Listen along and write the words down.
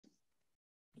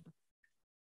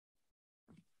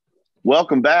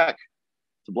Welcome back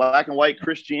to Black and White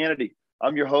Christianity.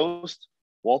 I'm your host,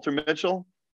 Walter Mitchell.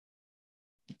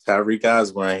 Tyreek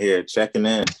Osborne here, checking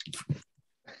in.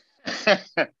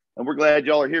 And we're glad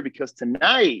y'all are here because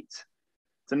tonight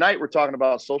we're talking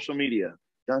about social media.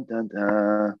 Dun, dun,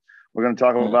 dun. We're going to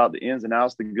talk about the ins and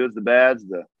outs, the goods, the bads.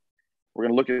 We're going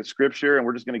to look at scripture, and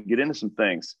we're just going to get into some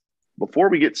things. Before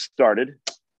we get started,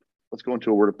 let's go into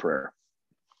a word of prayer.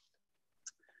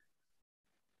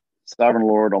 Sovereign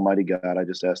Lord, Almighty God, I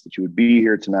just ask that you would be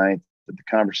here tonight, that the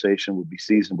conversation would be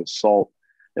seasoned with salt,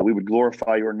 that we would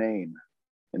glorify your name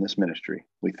in this ministry.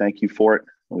 We thank you for it,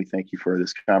 and we thank you for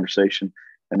this conversation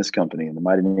and this company. In the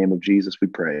mighty name of Jesus, we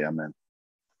pray. Amen.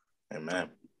 Amen.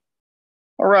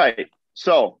 All right.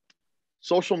 So,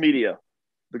 social media,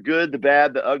 the good, the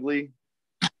bad, the ugly.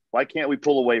 Why can't we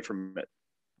pull away from it?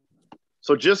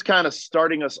 So just kind of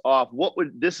starting us off,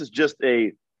 this is just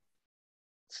a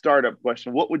startup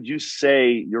question. What would you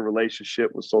say your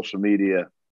relationship with social media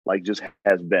just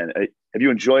has been? Have you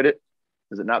enjoyed it?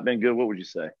 Has it not been good? What would you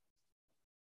say?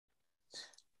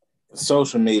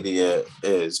 Social media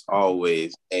is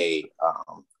always I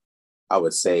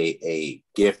would say a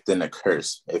gift and a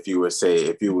curse. If you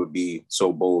would be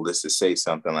so bold as to say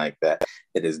something like that,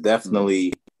 it is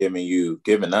definitely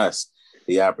giving us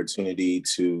the opportunity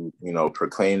to,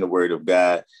 proclaim the word of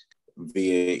God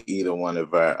via either one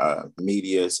of our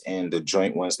medias and the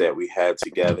joint ones that we have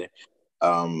together.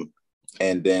 And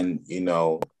then,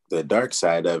 the dark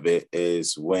side of it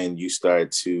is when you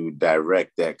start to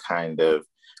direct that kind of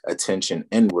attention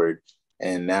inward.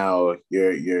 And now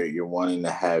you're wanting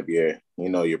to have your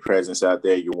presence out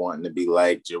there. You're wanting to be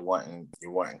liked. You're wanting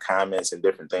comments and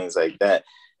different things like that.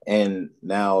 And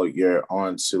now you're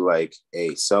on to like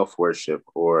a self-worship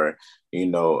or,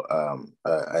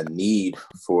 a need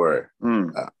for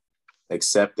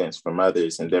acceptance from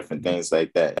others and different things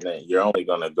like that. And then you're only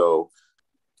going to go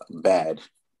bad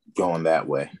going that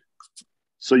way.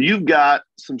 So you've got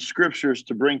some scriptures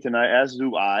to bring tonight, as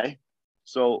do I.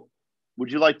 So would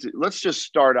you like to, let's just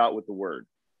start out with the word.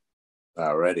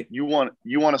 Alrighty. You want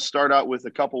to start out with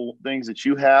a couple things that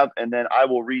you have, and then I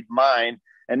will read mine,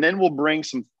 and then we'll bring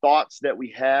some thoughts that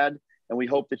we had, and we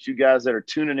hope that you guys that are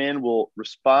tuning in will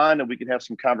respond and we can have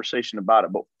some conversation about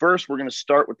it. But first, we're going to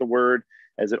start with the word,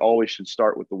 as it always should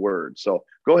start with the word. So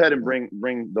go ahead and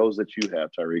bring those that you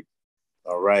have, Tyreek.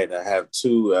 All right. I have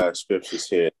two scriptures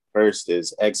here. First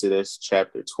is Exodus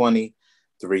chapter 20,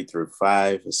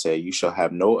 3-5. It says, "You shall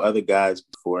have no other gods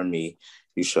before me.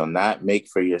 You shall not make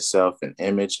for yourself an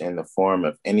image in the form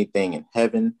of anything in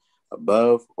heaven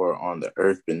above or on the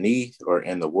earth beneath or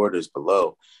in the waters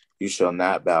below. You shall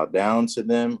not bow down to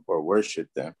them or worship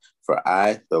them. For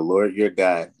I, the Lord your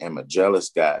God, am a jealous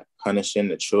God, punishing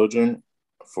the children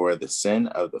for the sin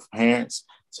of the parents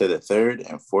to the third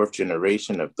and fourth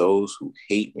generation of those who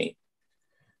hate me."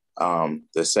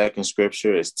 The second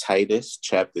scripture is Titus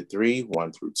chapter 3,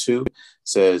 1-2,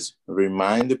 says,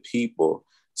 "Remind the people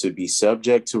to be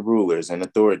subject to rulers and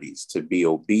authorities, to be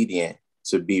obedient,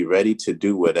 to be ready to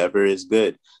do whatever is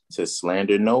good, to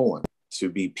slander no one, to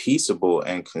be peaceable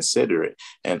and considerate,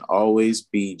 and always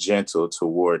be gentle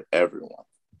toward everyone."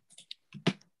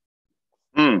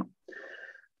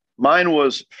 Mine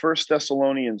was 1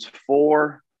 Thessalonians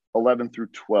 4,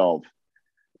 11-12.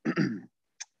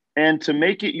 "And to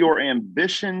make it your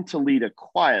ambition to lead a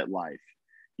quiet life,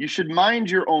 you should mind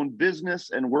your own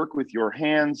business and work with your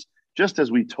hands, just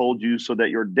as we told you, so that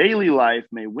your daily life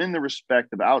may win the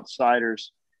respect of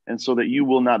outsiders and so that you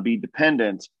will not be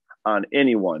dependent on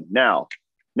anyone." Now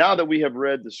that we have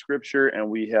read the scripture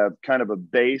and we have kind of a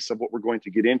base of what we're going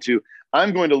to get into,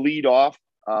 I'm going to lead off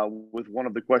with one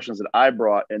of the questions that I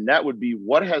brought, and that would be,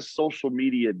 what has social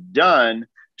media done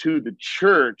to the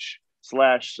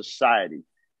church/society?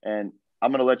 And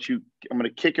I'm going to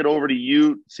kick it over to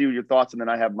you, see your thoughts, and then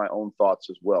I have my own thoughts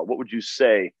as well. What would you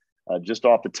say, just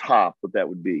off the top, what that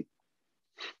would be?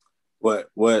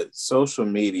 What social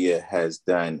media has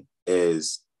done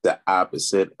is the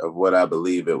opposite of what I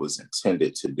believe it was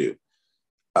intended to do.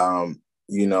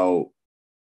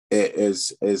 It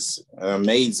is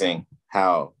amazing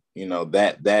how,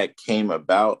 that came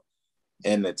about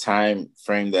in the time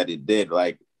frame that it did.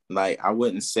 Like I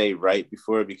wouldn't say right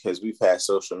before, because we've had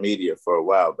social media for a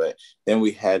while, but then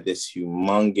we had this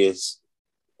humongous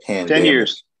pandemic.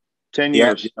 10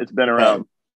 years. It's been around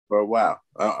for a while,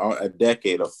 a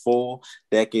full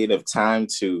decade of time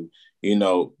to,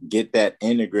 get that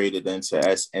integrated into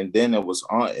us. And then it was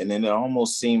on, and then it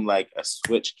almost seemed like a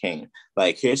switch came.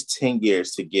 Like, here's 10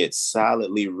 years to get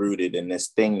solidly rooted in this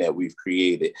thing that we've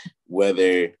created,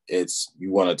 whether it's,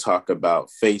 you want to talk about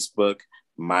Facebook,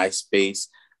 MySpace,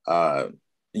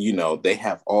 you know, they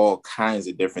have all kinds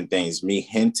of different things. Mi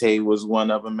Gente was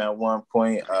one of them at one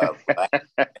point. Black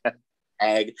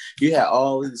Ag. You had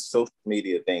all these social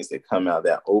media things that come out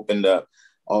that opened up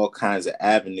all kinds of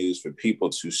avenues for people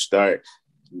to start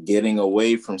getting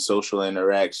away from social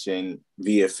interaction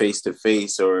via face to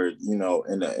face, or you know,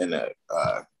 in a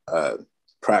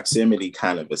proximity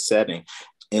kind of a setting,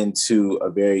 into a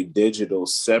very digital,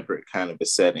 separate kind of a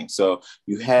setting. So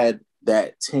you had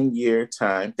that 10-year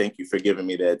time. Thank you for giving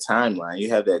me that timeline. You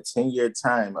have that 10-year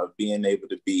time of being able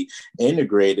to be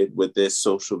integrated with this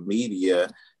social media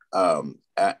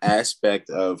aspect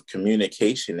of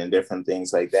communication and different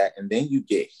things like that. And then you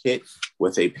get hit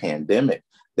with a pandemic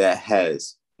that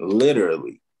has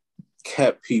literally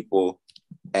kept people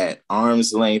at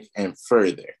arm's length and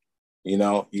further. You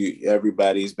know,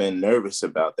 everybody's been nervous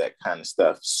about that kind of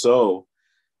stuff. So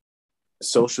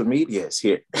social media is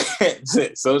here.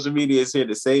 Social media is here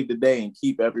to save the day and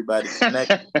keep everybody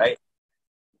connected, right?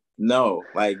 No,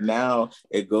 like now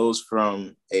it goes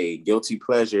from a guilty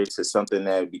pleasure to something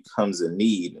that becomes a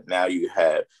need. Now you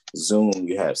have Zoom,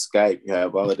 you have Skype, you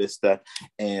have all of this stuff.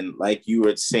 And like you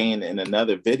were saying in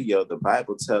another video, the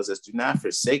Bible tells us, do not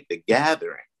forsake the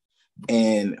gathering.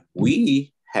 And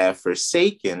we have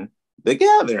forsaken the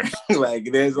gathering.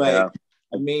 Like there's like, yeah.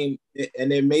 I mean,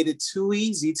 and it made it too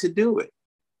easy to do it.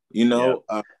 You know,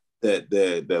 yeah.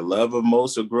 The love of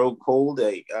most will grow cold.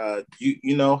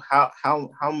 You know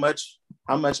how much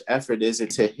effort is it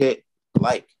to hit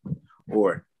like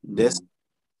or this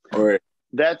or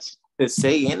that's to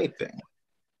say anything.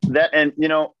 That, and you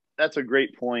know, that's a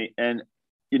great point. And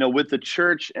you know, with the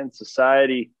church and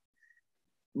society,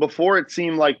 before it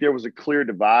seemed like there was a clear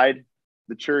divide,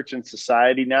 the church and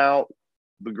society. Now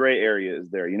the gray area is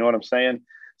there. You know what I'm saying?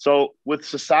 So with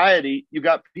society, you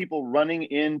got people running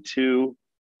into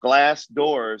glass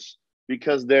doors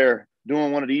because they're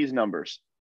doing one of these numbers,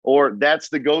 or that's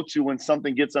the go-to when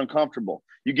something gets uncomfortable.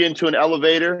 You get into an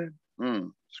elevator,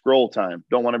 scroll time.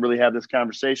 Don't want to really have this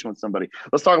conversation with somebody.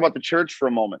 Let's talk about the church for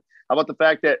a moment. How about the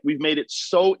fact that we've made it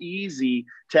so easy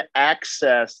to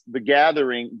access the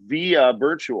gathering via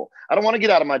virtual? I don't want to get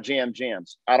out of my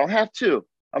jams. I don't have to.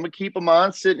 I'm going to keep them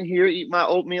on, sitting here, eat my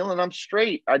oatmeal, and I'm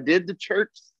straight. I did the church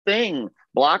thing,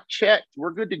 block checked. We're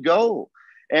good to go.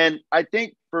 And I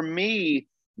think for me,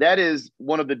 that is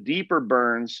one of the deeper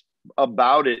burns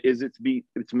about it, is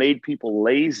it's made people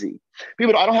lazy.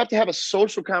 People, I don't have to have a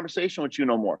social conversation with you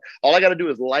no more. All I got to do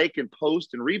is like and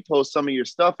post and repost some of your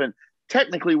stuff. And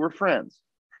technically we're friends.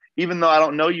 Even though I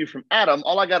don't know you from Adam,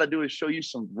 all I got to do is show you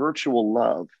some virtual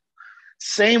love.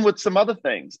 Same with some other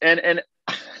things. And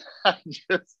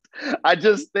I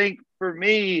just think for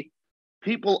me,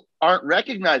 people aren't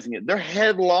recognizing it. They're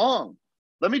headlong.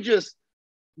 Let me just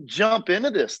jump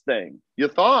into this thing. Your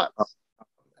thoughts?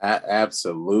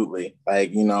 Absolutely.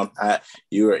 Like, you know,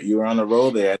 you were on the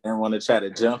roll there. I didn't want to try to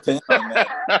jump in on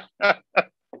that.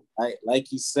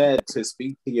 like you said, to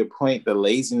speak to your point, the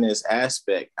laziness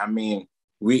aspect. I mean,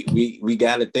 we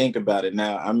got to think about it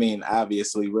now. I mean,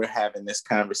 obviously, we're having this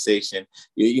conversation.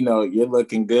 You know, you're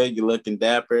looking good. You're looking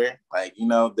dapper. Like, you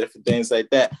know, different things like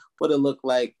that. What it look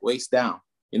like waist down?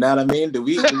 You know what I mean? Do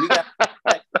we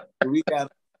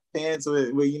got pants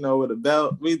with you know, with a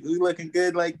belt? We looking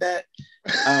good like that?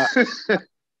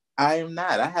 I am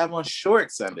not. I have on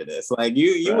shorts under this. Like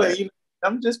you right. You know,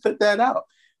 I'm just put that out.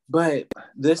 But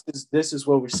this is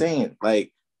what we're saying.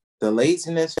 Like the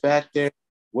laziness factor.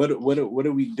 What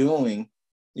are we doing?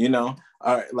 You know,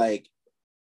 like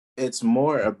it's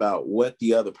more about what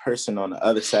the other person on the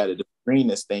other side of the screen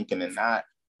is thinking, and not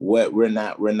what we're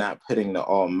not putting the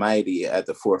Almighty at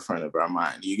the forefront of our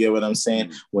mind. You get what I'm saying?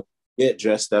 Mm-hmm. When you get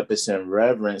dressed up, it's in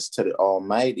reverence to the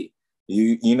Almighty.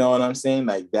 You know what I'm saying?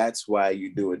 Like that's why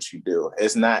you do what you do.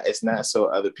 It's not so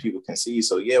other people can see.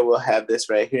 So yeah, we'll have this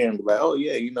right here and be like, oh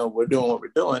yeah, you know, we're doing what we're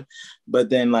doing. But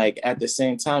then like at the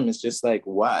same time, it's just like,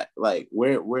 why? Like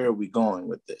where are we going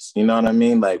with this? You know what I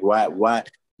mean? Like why?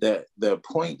 The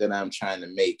point that I'm trying to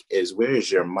make is, where is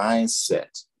your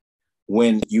mindset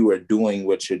when you are doing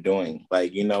what you're doing?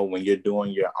 Like, you know, when you're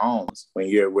doing your alms, when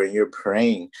you're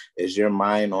praying, is your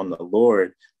mind on the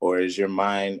Lord, or is your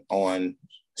mind on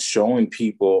showing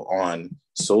people on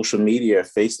social media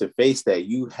face to face that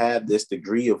you have this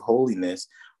degree of holiness,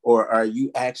 or are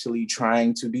you actually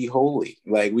trying to be holy?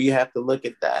 Like we have to look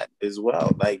at that as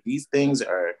well. Like these things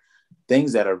are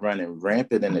things that are running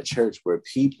rampant in the church, where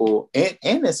people and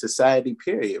in society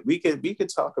period. We could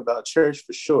talk about church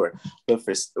for sure,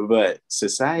 but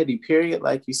society period,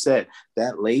 like you said,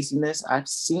 that laziness, I've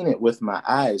seen it with my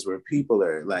eyes, where people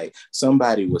are like,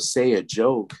 somebody will say a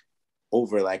joke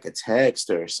over like a text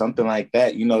or something like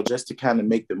that, you know, just to kind of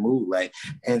make the move. Like,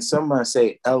 and someone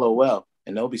say LOL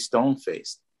and they'll be stone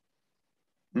faced.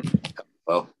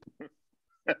 Well,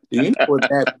 do you know what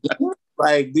that means?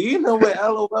 Like, do you know what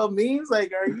LOL means?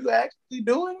 Like, are you actually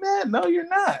doing that? No, you're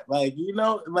not. Like, you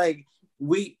know, like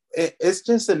it's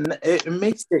just it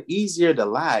makes it easier to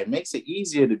lie, makes it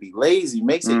easier to be lazy,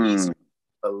 makes it easier.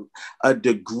 A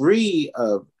degree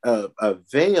of a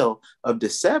veil of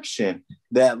deception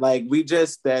that like we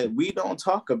don't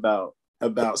talk about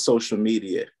social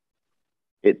media.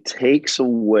 It takes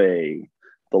away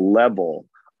the level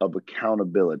of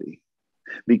accountability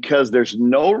because there's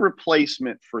no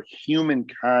replacement for human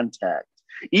contact.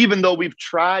 Even though we've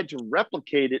tried to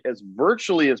replicate it as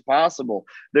virtually as possible,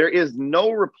 there is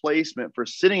no replacement for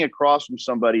sitting across from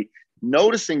somebody,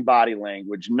 noticing body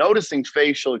language, noticing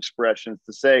facial expressions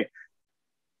to say,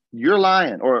 you're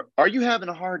lying, or are you having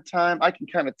a hard time? I can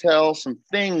kind of tell some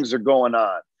things are going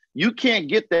on. You can't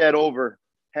get that over,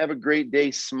 have a great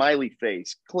day, smiley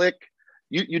face, click.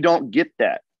 You don't get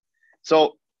that.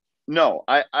 So no,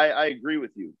 I agree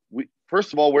with you.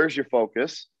 First of all, where's your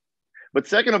focus? But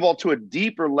second of all, to a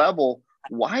deeper level,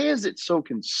 why is it so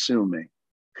consuming?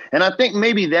 And I think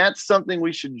maybe that's something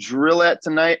we should drill at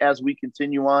tonight as we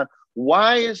continue on.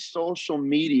 Why is social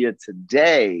media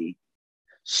today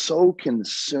so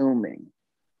consuming?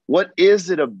 What is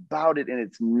it about it in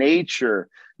its nature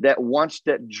that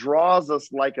draws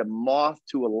us like a moth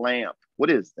to a lamp?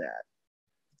 What is that?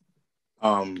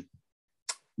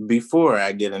 Before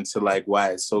I get into like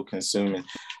why it's so consuming,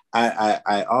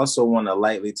 I also want to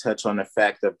lightly touch on the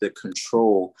fact of the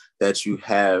control that you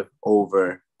have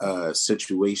over a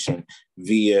situation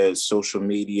via social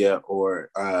media or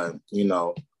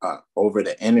over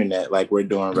the internet, like we're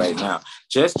doing right now.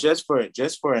 Just for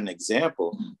an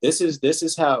example, this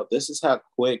is how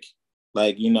quick,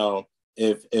 like, you know,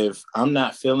 if I'm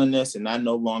not feeling this and I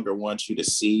no longer want you to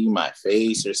see my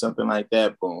face or something like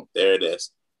that, boom, there it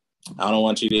is. I don't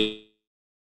want you to,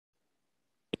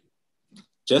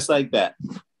 just like that.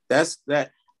 That's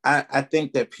that. I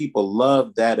think that people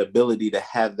love that ability to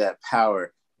have that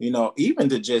power, you know, even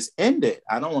to just end it.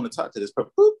 I don't want to talk to this, but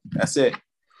boop, that's it.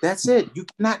 That's it. You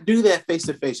cannot do that face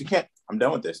to face. You can't. I'm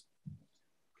done with this.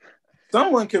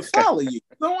 Someone can follow you.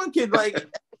 Someone can like,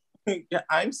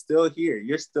 I'm still here.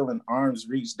 You're still in arm's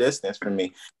reach distance from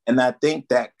me. And I think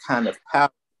that kind of power,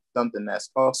 something that's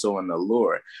also an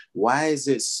allure. Why is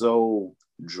it so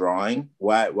drawing?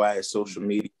 Why is social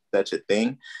media such a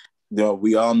thing? You know,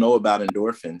 we all know about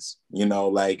endorphins, you know,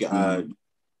 like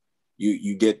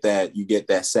you get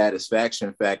that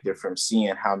satisfaction factor from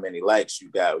seeing how many likes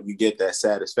you got. You get that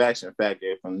satisfaction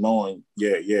factor from knowing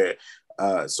your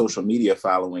social media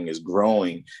following is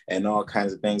growing and all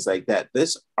kinds of things like that.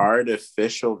 This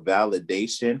artificial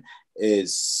validation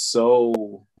is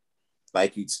so,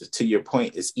 like, you, to your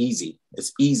point, it's easy.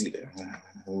 It's easy to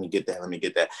let me get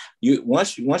that. You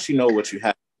once you know what you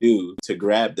have to do to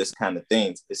grab this kind of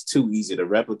things, it's too easy to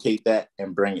replicate that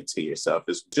and bring it to yourself.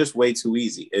 It's just way too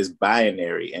easy. It's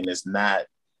binary and it's not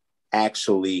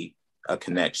actually a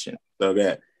connection. So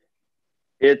that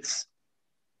it's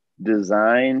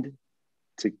designed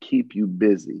to keep you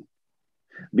busy,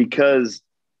 because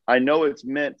I know it's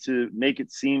meant to make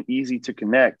it seem easy to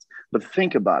connect, but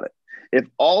think about it. If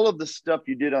all of the stuff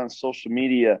you did on social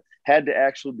media had to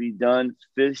actually be done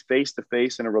face to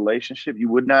face in a relationship, you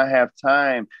would not have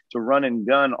time to run and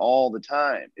gun all the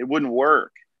time. It wouldn't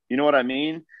work. You know what I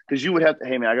mean? Because you would have to,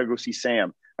 hey man, I got to go see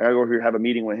Sam. I got to go over here, have a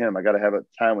meeting with him. I got to have a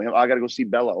time with him. I got to go see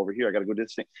Bella over here. I got to go do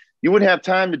this thing. You wouldn't have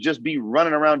time to just be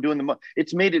running around doing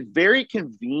it's made it very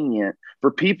convenient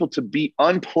for people to be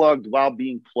unplugged while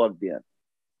being plugged in.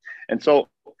 And so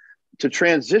to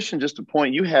transition just a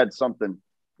point, you had something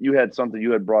you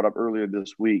had brought up earlier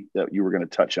this week that you were going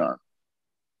to touch on.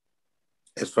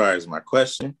 As far as my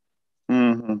question?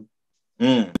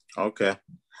 Okay.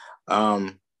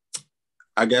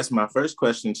 I guess my first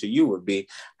question to you would be,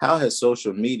 how has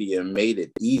social media made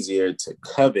it easier to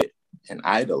covet and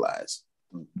idolize?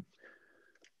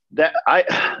 I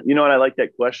like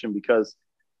that question, because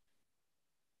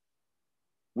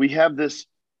we have this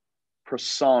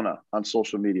persona on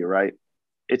social media, right?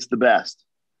 It's the best.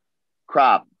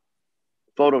 Crop,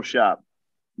 Photoshop,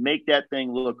 make that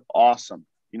thing look awesome.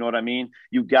 You know what I mean?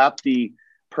 You got the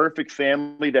perfect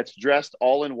family that's dressed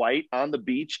all in white on the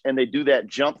beach, and they do that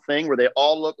jump thing where they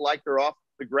all look like they're off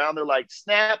the ground. They're like,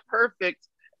 snap, perfect.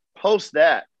 Post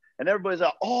that. And everybody's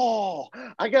like, oh,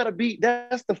 I got to beat.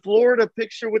 That's the Florida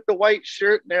picture with the white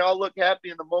shirt. And they all look happy.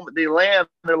 In the moment they land,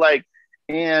 they're like,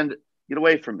 and get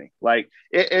away from me. Like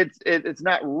it's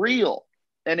not real.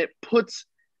 And it puts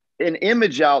an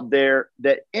image out there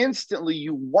that instantly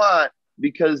you want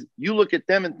because you look at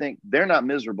them and think they're not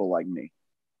miserable like me.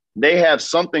 They have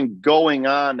something going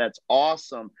on that's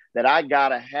awesome that I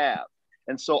gotta have.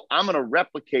 And so I'm gonna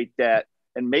replicate that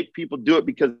and make people do it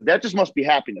because that just must be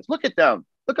happiness. Look at them.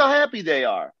 Look how happy they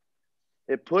are.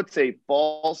 It puts a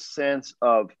false sense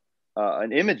of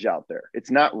an image out there.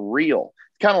 It's not real.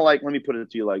 It's kind of like, let me put it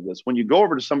to you like this. When you go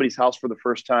over to somebody's house for the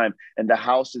first time and the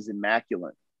house is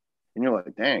immaculate and you're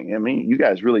like, dang, I mean, you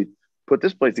guys really put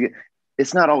this place together.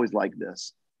 It's not always like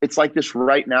this. It's like this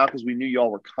right now because we knew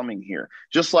y'all were coming here.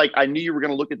 Just like I knew you were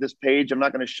going to look at this page. I'm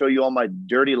not going to show you all my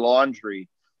dirty laundry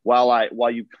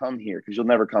while you come here because you'll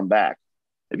never come back.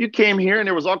 If you came here and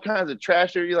there was all kinds of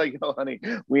trash there, you're like, oh, honey,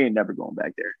 we ain't never going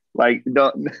back there. Like,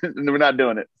 don't, we're not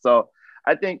doing it. So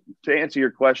I think to answer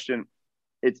your question,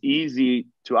 it's easy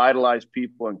to idolize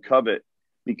people and covet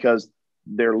because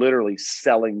they're literally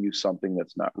selling you something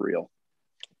that's not real.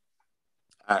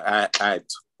 I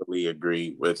totally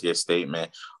agree with your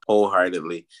statement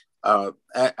wholeheartedly.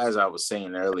 As I was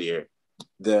saying earlier,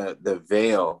 the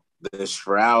veil, the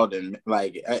shroud, and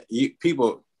like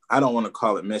people, I don't want to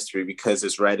call it mystery because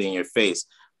it's right in your face,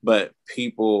 but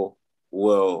people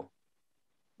will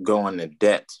go into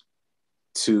debt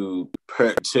to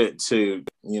perpetrate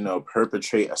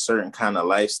a certain kind of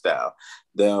lifestyle.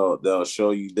 They'll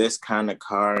show you this kind of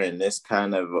car and this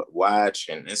kind of watch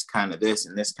and this kind of this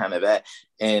and this kind of that,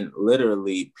 and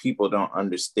literally people don't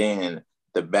understand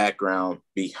the background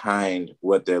behind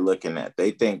what they're looking at.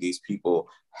 They think these people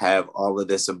have all of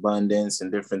this abundance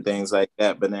and different things like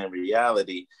that, but in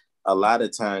reality, a lot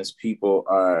of times people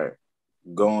are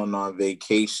going on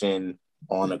vacation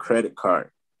on a credit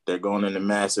card. They're going into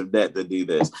massive debt to do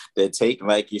this. They're taking,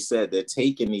 like you said, they're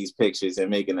taking these pictures and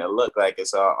making it look like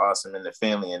it's all awesome in the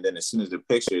family. And then as soon as the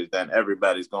picture is done,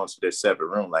 everybody's going to their separate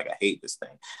room. Like, I hate this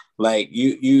thing. Like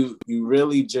you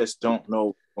really just don't know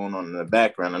what's going on in the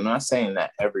background. I'm not saying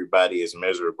that everybody is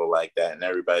miserable like that and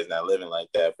everybody's not living like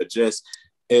that, but just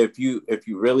if you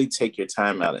really take your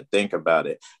time out and think about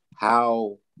it,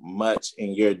 how much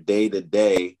in your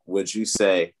day-to-day would you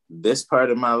say, this part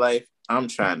of my life, I'm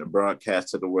trying to broadcast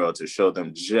to the world to show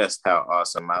them just how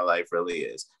awesome my life really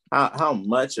is? How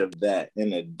much of that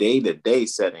in a day-to-day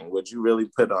setting would you really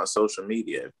put on social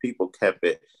media? If people kept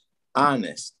it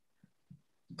honest,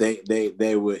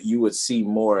 you would see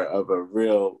more of a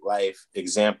real life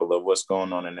example of what's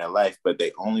going on in their life, but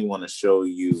they only want to show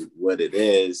you what it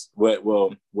is,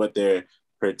 what they're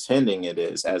pretending it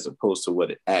is, as opposed to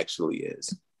what it actually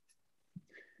is.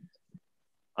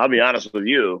 I'll be honest with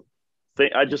you.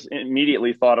 I just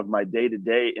immediately thought of my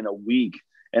day-to-day in a week,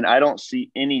 and I don't see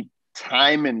any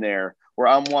time in there where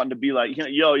I'm wanting to be like,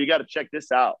 yo, you got to check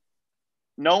this out.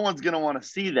 No one's going to want to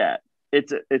see that.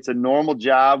 It's a normal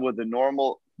job with a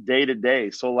normal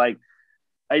day-to-day. So like,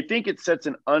 I think it sets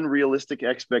an unrealistic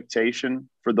expectation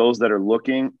for those that are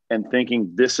looking and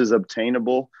thinking this is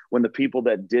obtainable when the people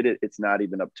that did it, it's not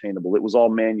even obtainable. It was all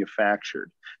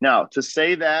manufactured. Now, to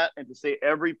say that and to say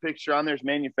every picture on there is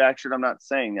manufactured, I'm not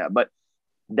saying that, but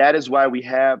that is why we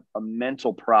have a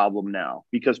mental problem now,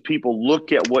 because people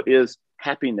look at what is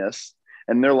happiness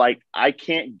and they're like, I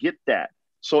can't get that.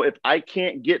 So if I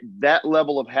can't get that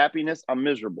level of happiness, I'm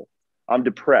miserable. I'm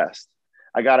depressed.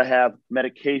 I got to have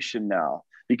medication now,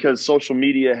 because social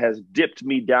media has dipped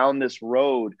me down this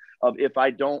road of if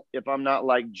I'm not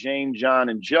like Jane, John,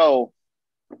 and Joe,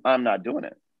 I'm not doing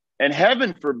it. And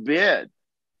heaven forbid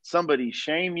somebody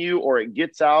shame you or it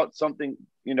gets out something,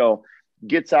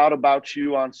 gets out about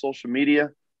you on social media.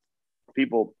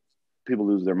 People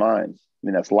lose their minds. I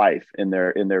mean, that's life in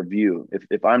their view.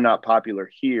 If I'm not popular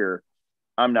here,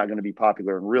 I'm not going to be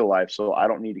popular in real life. So I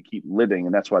don't need to keep living.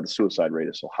 And that's why the suicide rate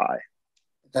is so high.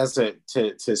 That's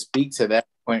to speak to that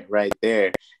point right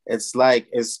there. It's like,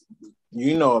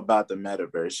 about the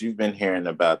metaverse. You've been hearing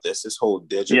about this whole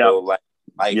digital life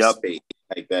space,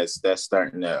 like that's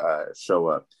starting to show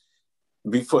up.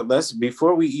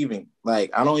 Before we even,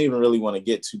 like, I don't even really want to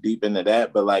get too deep into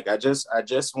that, but like, I just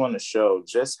want to show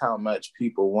just how much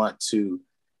people want to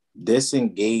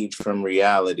disengage from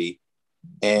reality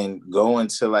and go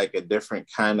into like a different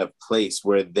kind of place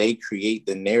where they create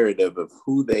the narrative of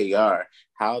who they are,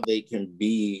 how they can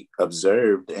be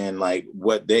observed, and like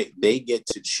what they get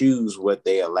to choose what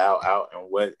they allow out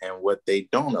and what they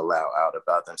don't allow out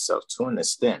about themselves to an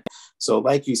extent. So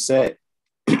like you said,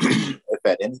 if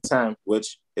at any time,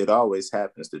 which it always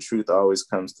happens, the truth always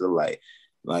comes to light.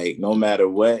 Like, no matter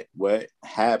what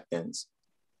happens,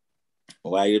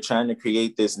 while you're trying to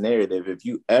create this narrative, if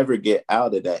you ever get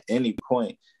out at any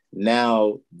point,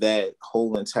 now that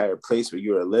whole entire place where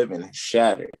you are living is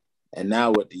shattered. And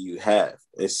now what do you have?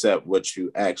 accept what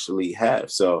you actually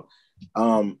have. So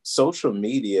social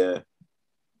media,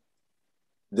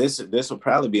 this will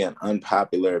probably be an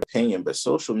unpopular opinion, but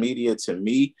social media to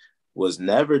me was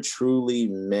never truly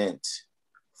meant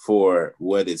for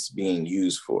what it's being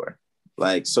used for.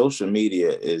 Like social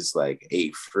media is like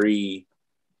a free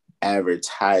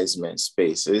advertisement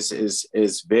space.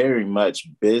 It's very much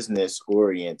business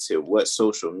oriented. What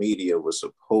social media was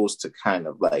supposed to kind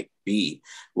of like be.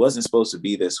 It wasn't supposed to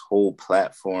be this whole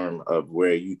platform of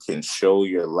where you can show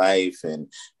your life and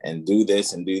do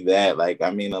this and do that. Like,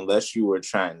 I mean, unless you were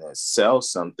trying to sell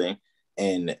something,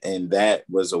 and that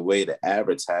was a way to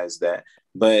advertise that.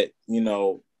 But you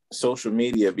know, social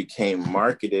media became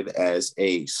marketed as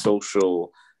a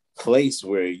social place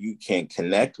where you can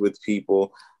connect with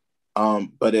people,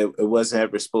 but it wasn't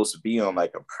ever supposed to be on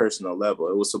like a personal level.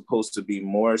 It was supposed to be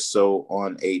more so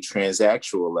on a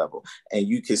transactional level. And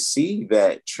you can see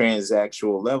that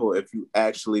transactional level if you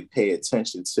actually pay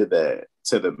attention to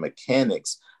the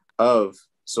mechanics of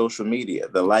social media: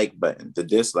 the like button, the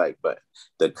dislike button,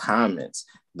 the comments,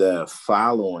 the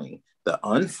following, the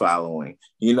unfollowing.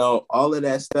 You know, all of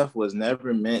that stuff was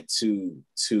never meant to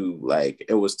like,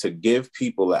 it was to give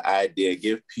people an idea,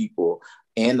 give people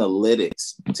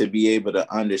analytics to be able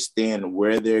to understand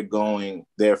where they're going,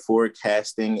 their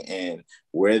forecasting, and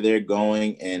where they're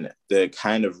going, and the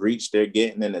kind of reach they're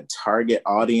getting and the target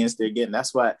audience they're getting.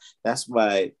 That's why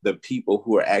the people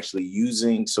who are actually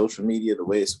using social media the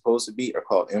way it's supposed to be are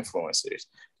called influencers,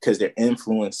 because they're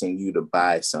influencing you to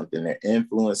buy something. They're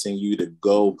influencing you to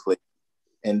go play,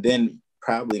 and then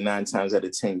probably 9 times out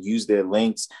of 10 use their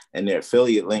links and their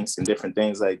affiliate links and different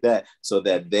things like that so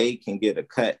that they can get a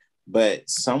cut. But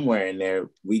somewhere in there,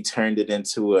 we turned it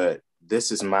into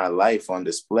this is my life on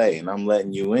display and I'm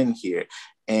letting you in here.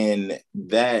 And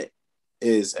that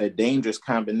is a dangerous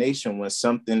combination when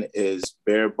something is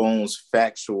bare bones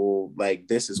factual, like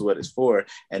this is what it's for.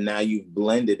 And now you've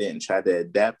blended it and tried to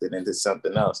adapt it into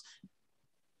something else.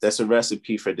 That's a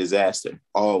recipe for disaster,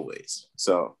 always.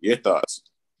 So your thoughts?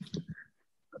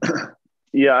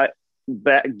 Yeah,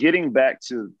 getting back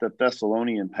to the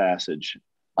Thessalonian passage,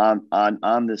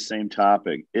 on this same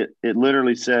topic, it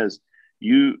literally says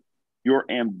your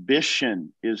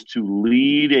ambition is to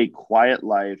lead a quiet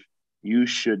life. You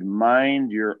should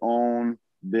mind your own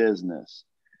business.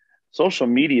 Social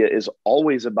media is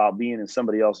always about being in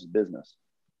somebody else's business,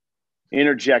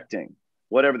 interjecting,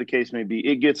 whatever the case may be.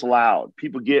 It gets loud,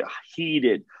 people get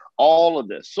heated, all of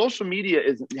this. Social media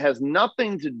has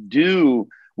nothing to do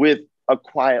with a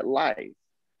quiet life.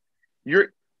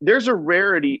 There's a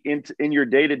rarity in your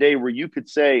day-to-day where you could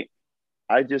say,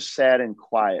 I just sat in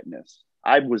quietness.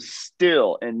 I was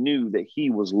still and knew that he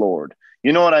was Lord.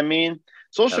 You know what I mean?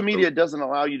 Social media doesn't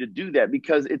allow you to do that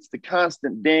because it's the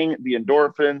constant ding, the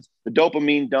endorphins, the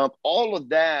dopamine dump, all of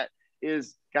that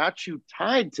is got you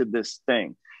tied to this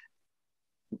thing.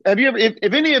 Have you ever,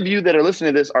 if any of you that are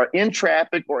listening to this are in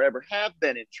traffic or ever have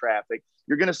been in traffic,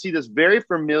 you're going to see this very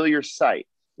familiar sight.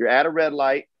 You're at a red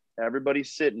light,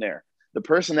 everybody's sitting there. The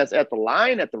person that's at the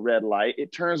line at the red light,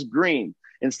 it turns green.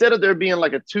 Instead of there being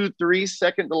like a 2-3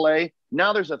 second delay,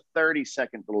 now there's a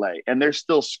 30-second delay and they're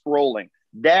still scrolling.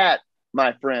 That,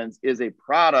 my friends, is a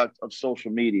product of social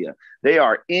media. They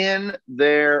are in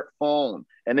their phone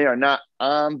and they are not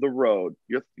on the road.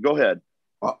 Go ahead.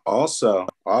 Also,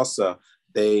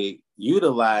 they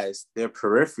utilize their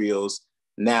peripherals.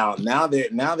 Now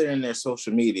they're in their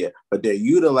social media, but they're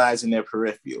utilizing their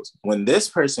peripherals. When this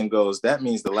person goes, that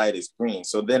means the light is green.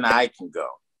 So then I can go.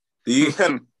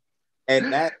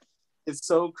 And that is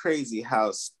so crazy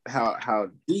how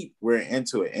deep we're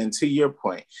into it. And to your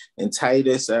point, in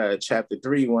Titus chapter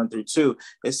 3, 1-2,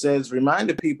 it says, remind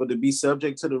the people to be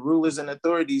subject to the rulers and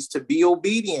authorities, to be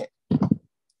obedient.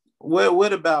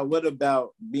 What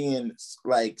about being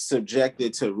like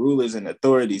subjected to rulers and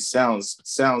authorities?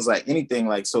 Sounds like anything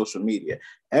like social media.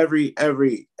 Every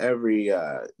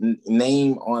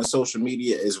name on social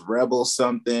media is rebel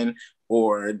something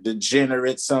or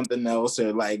degenerate something else,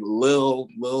 or like lil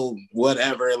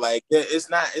whatever. Like it's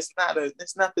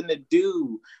nothing to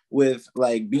do with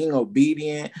like being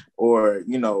obedient or,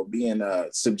 you know, being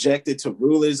subjected to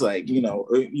rulers. Like, you know,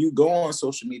 you go on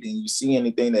social media and you see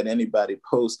anything that anybody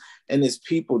posts, and there's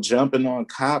people jumping on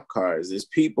cop cars, there's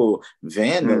people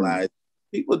vandalizing,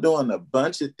 people doing a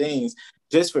bunch of things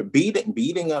just for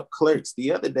beating up clerks.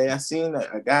 The other day I seen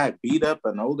a guy beat up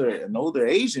an older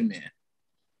Asian man.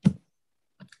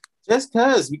 Just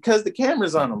because the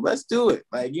camera's on them. Let's do it.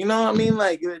 Like, you know what I mean?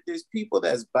 Like, there's people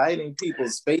that's biting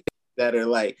people's face that are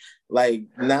like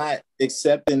not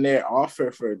accepting their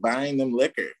offer for buying them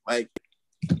liquor. Like,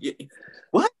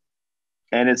 what?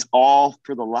 And it's all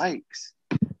for the likes.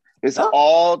 It's Oh,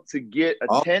 all to get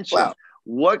oh, attention. wow.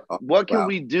 Oh, What can wow.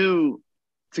 we do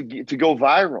to go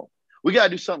viral? We got to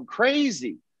do something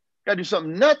crazy. Got to do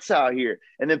something nuts out here.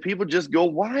 And then people just go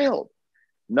wild.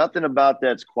 Nothing about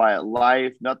that's quiet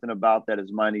life. Nothing about that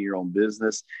is minding your own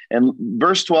business. And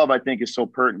verse 12, I think, is so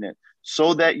pertinent.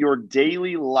 So that your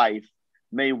daily life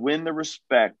may win the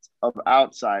respect of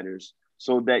outsiders,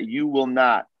 so that you will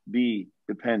not be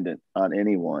dependent on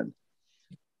anyone.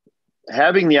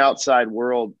 Having the outside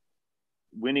world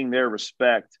winning their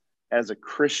respect as a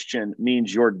Christian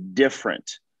means you're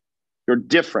different. You're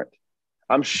different.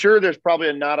 I'm sure there's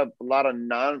probably not a lot of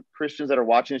non-Christians that are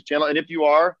watching this channel. And if you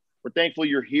are, we're thankful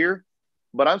you're here.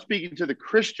 But I'm speaking to the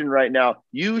Christian right now.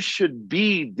 You should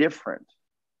be different.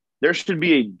 There should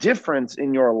be a difference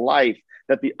in your life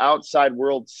that the outside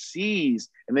world sees.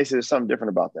 And they say there's something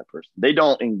different about that person. They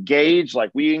don't engage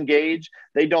like we engage.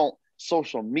 They don't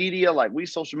social media like we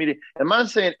social media. And I'm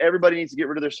not saying everybody needs to get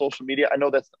rid of their social media. I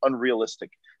know that's unrealistic.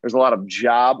 There's a lot of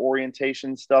job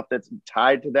orientation stuff that's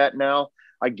tied to that now.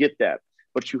 I get that.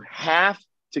 But you have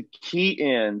to key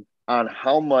in on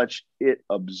how much it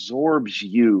absorbs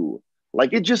you.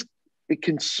 Like it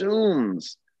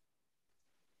consumes.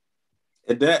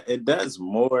 It does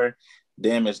more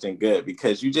damage than good,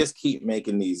 because you just keep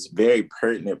making these very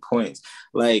pertinent points.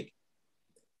 Like,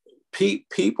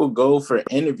 people go for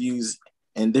interviews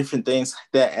and different things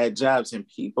like that at jobs, and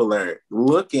people are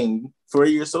looking for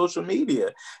your social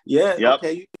media. Yeah, Yep.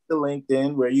 okay, you get the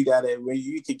LinkedIn where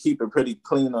you can keep it pretty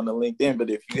clean on the LinkedIn, but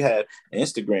if you have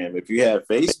Instagram, if you have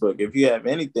Facebook, if you have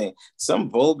anything, some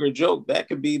vulgar joke, that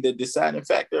could be the deciding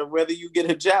factor of whether you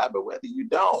get a job or whether you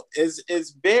don't.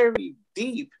 Is very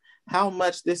deep how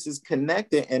much this is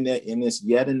connected, and it's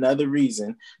yet another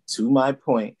reason, to my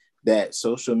point, that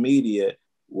social media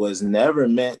was never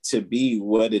meant to be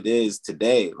what it is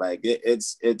today. Like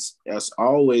it's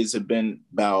always been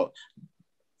about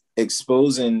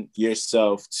exposing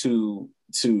yourself to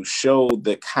show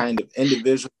the kind of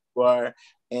individual you are,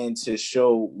 and to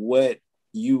show what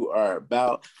you are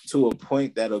about, to a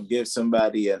point that'll give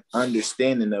somebody an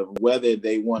understanding of whether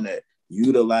they want to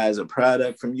utilize a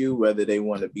product from you, whether they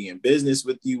want to be in business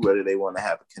with you, whether they want to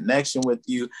have a connection with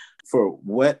you for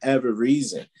whatever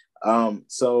reason.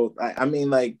 So I mean,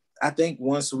 like, I think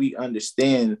once we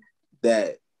understand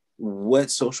that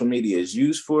what social media is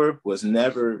used for was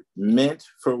never meant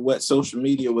for what social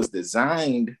media was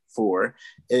designed for,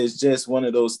 is just one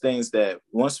of those things that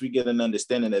once we get an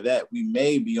understanding of that, we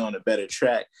may be on a better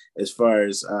track as far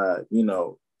as,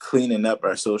 cleaning up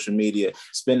our social media,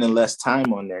 spending less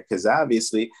time on there. Because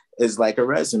obviously it's like a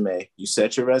resume. You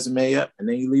set your resume up and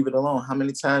then you leave it alone. How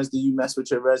many times do you mess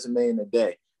with your resume in a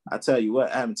day? I tell you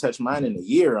what, I haven't touched mine in a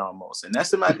year almost. And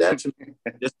that's to my detriment.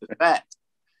 Just the fact.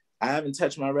 I haven't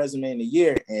touched my resume in a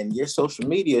year, and your social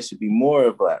media should be more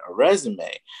of a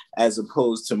resume as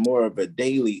opposed to more of a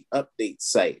daily update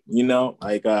site.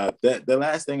 Like the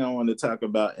last thing I wanted to talk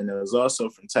about, and it was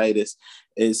also from Titus,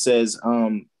 it says,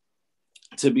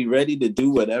 to be ready to do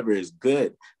whatever is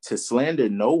good, to slander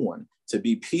no one, to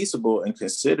be peaceable and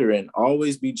considerate,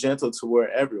 always be gentle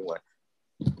toward everyone.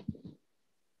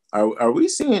 Are we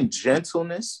seeing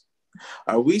gentleness?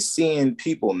 Are we seeing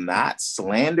people not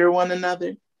slander one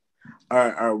another?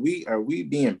 Are we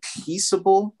being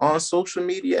peaceable on social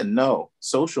media? No,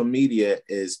 social media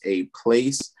is a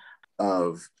place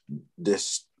of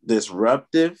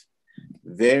disruptive,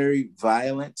 very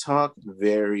violent talk,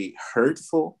 very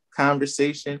hurtful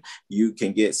conversation. You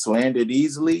can get slandered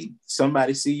easily.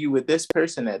 Somebody see you with this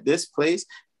person at this place,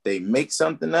 they make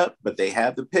something up, but they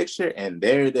have the picture, and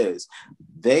there it is.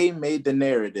 They made the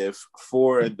narrative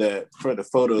for the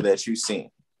photo that you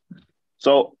seen.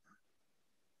 So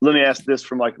let me ask this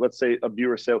from, like, let's say a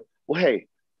viewer said, well, hey,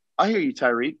 I hear you,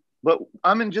 Tyreek, but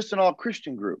I'm in just an all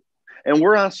Christian group and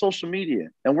we're on social media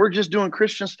and we're just doing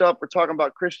Christian stuff. We're talking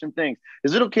about Christian things.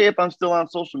 Is it okay if I'm still on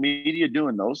social media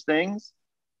doing those things?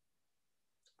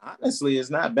 Honestly, it's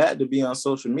not bad to be on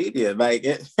social media. Like,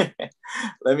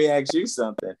 let me ask you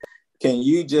something. Can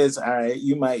you just, all right,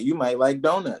 you might like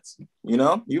donuts, you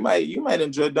might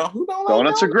enjoy donuts. Who don't like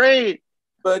Donuts are great.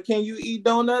 But can you eat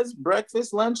donuts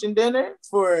breakfast, lunch, and dinner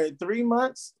for 3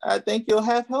 months? I think you'll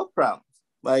have health problems.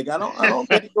 Like, I don't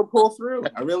think you'll pull through.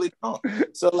 I really don't.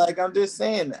 So, like, I'm just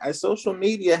saying, social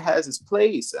media has its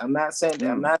place. I'm not saying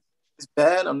it's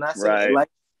bad. I'm not saying it like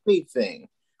anything.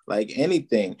 Like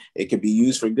anything, it could be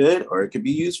used for good or it could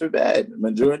be used for bad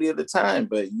majority of the time.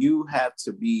 But you have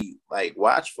to be, like,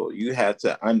 watchful. You have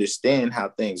to understand how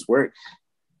things work.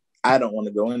 I don't want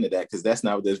to go into that because that's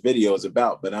not what this video is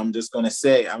about. But I'm just going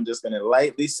to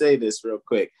lightly say this real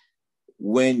quick.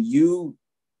 When you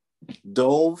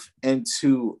dove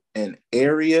into an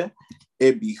area,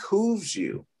 it behooves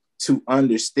you to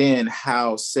understand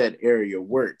how said area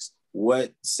works,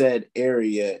 what said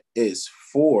area is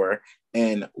for,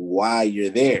 and why you're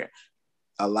there.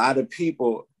 A lot of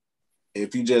people,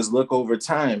 if you just look over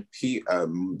time,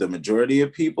 the majority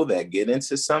of people that get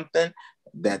into something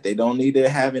that they don't need to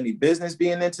have any business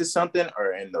being into something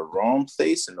are in the wrong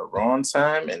place, in the wrong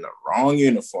time, in the wrong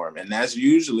uniform. And that's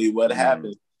usually what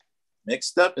happens.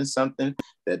 Mixed up in something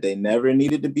that they never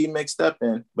needed to be mixed up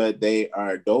in, but they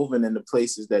are doving into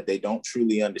places that they don't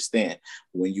truly understand.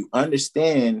 When you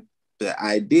understand the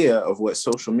idea of what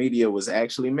social media was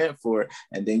actually meant for,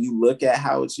 and then you look at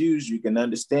how it's used, you can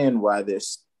understand why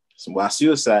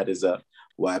suicide is up,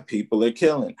 why people are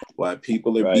killing, why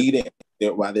people are beating,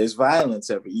 why there's violence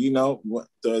ever. You know,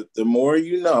 the more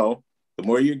you know, the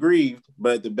more you're grieved,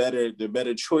 but the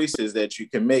better choices that you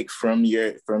can make from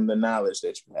the knowledge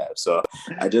that you have. So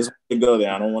I just want to go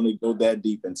there. I don't want to go that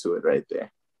deep into it right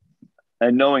there.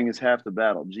 And knowing is half the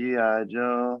battle. G.I.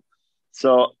 Joe.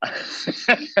 So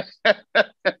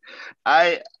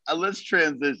let's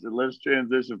transition. Let's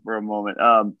transition for a moment.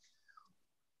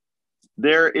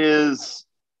 We're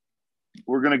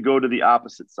going to go to the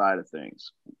opposite side of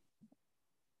things.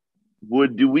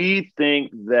 Do we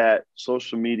think that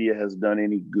social media has done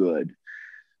any good?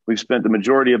 We've spent the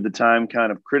majority of the time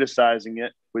kind of criticizing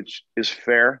it, which is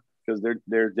fair because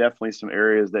there are definitely some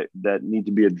areas that need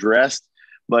to be addressed.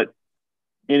 But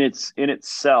in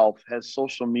itself, has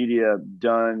social media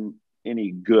done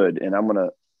any good? And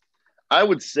I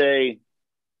would say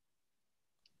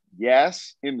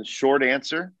yes. In the short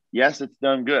answer, yes, it's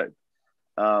done good.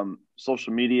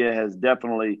 Social media has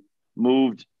definitely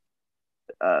moved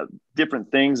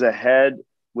different things ahead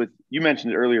with, you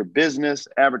mentioned it earlier, business,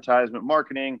 advertisement,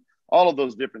 marketing, all of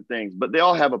those different things, but they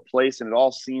all have a place and it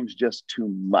all seems just too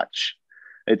much.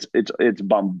 It's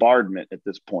bombardment at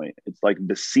this point. It's like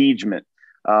besiegement.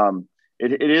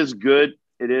 It is good.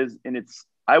 It is. And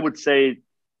I would say,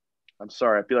 I'm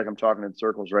sorry, I feel like I'm talking in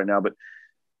circles right now, but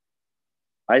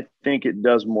I think it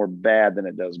does more bad than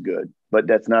it does good, but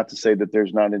that's not to say that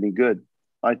there's not any good.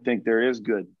 I think there is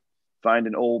good.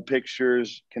 Finding old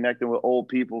pictures, connecting with old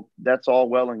people, that's all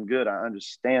well and good. I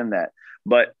understand that.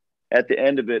 But at the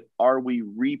end of it, are we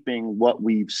reaping what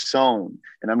we've sown?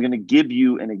 And I'm going to give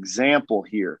you an example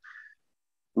here.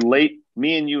 Me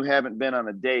and you haven't been on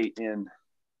a date in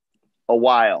a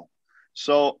while.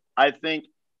 So I think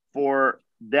for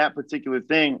that particular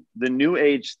thing, the new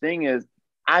age thing is,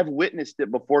 I've witnessed it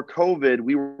before COVID.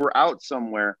 We were out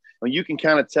somewhere and you can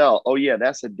kind of tell, oh yeah,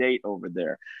 that's a date over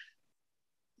there.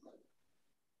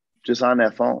 Just on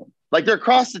that phone. Like they're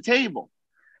across the table.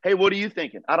 Hey, what are you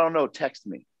thinking? I don't know. Text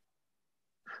me.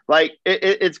 Like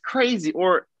it's crazy.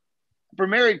 Or for a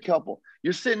married couple,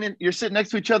 you're sitting next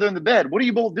to each other in the bed. What are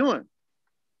you both doing?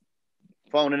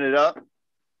 Phoning it up.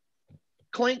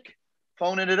 Clink.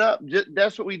 Phoning it up.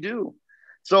 That's what we do.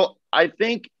 So I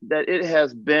think that it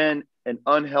has been an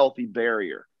unhealthy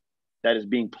barrier that is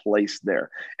being placed there.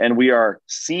 And we are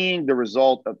seeing the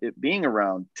result of it being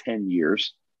around 10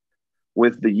 years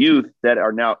with the youth that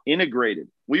are now integrated.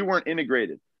 We weren't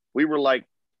integrated. We were like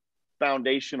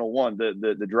foundational one,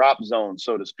 the drop zone,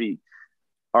 so to speak.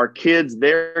 Our kids,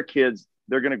 their kids,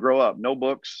 they're going to grow up. No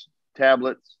books,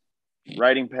 tablets,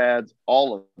 writing pads,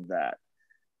 all of that.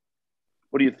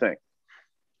 What do you think?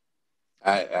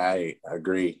 I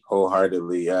agree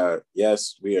wholeheartedly.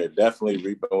 Yes, we are definitely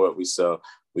reaping what we sow.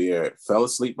 We fell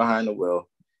asleep behind the wheel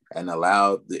and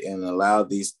allowed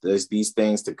these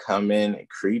things to come in and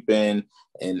creep in,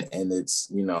 and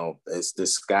it's, you know, it's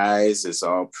disguised. It's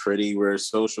all pretty. We're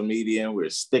social media and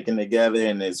we're sticking together,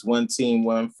 and it's one team,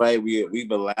 one fight. We've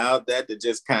allowed that to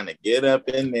just kind of get up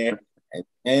in there, and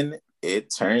then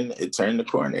it turned the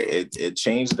corner. It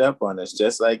changed up on us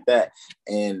just like that.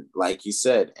 And like you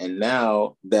said, and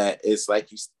now that it's like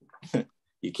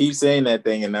you keep saying that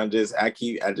thing, and I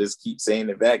just keep saying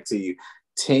it back to you.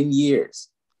 10 years,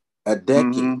 a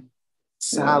decade,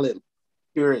 solid,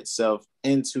 pure itself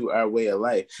into our way of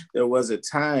life. There was a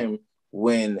time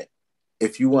when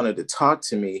if you wanted to talk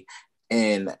to me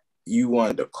and you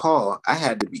wanted to call, I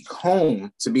had to be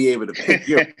home to be able to pick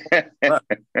you up.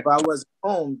 If I wasn't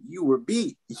home, you were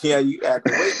beat. Yeah, you had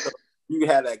to wait till you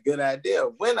had a good idea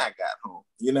of when I got home,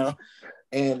 you know?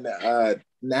 And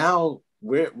now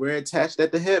we're attached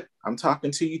at the hip. I'm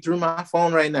talking to you through my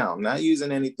phone right now. I'm not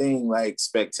using anything like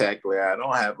spectacular. I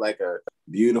don't have like a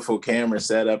beautiful camera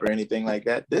setup or anything like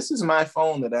that. This is my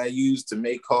phone that I use to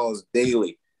make calls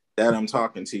daily that I'm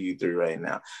talking to you through right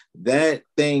now. That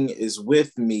thing is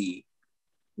with me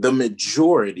the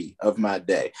majority of my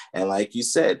day. And like you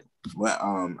said,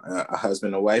 a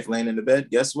husband and wife laying in the bed,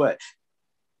 guess what?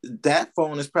 That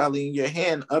phone is probably in your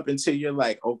hand up until you're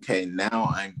like, okay,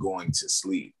 now I'm going to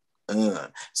sleep.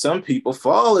 Some people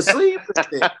fall asleep with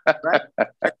it, right?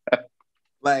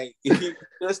 Like, you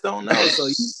just don't know. So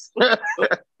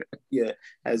yeah,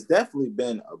 has definitely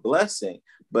been a blessing,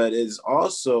 but it's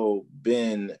also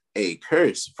been a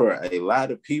curse for a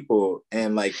lot of people.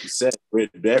 And like you said, we're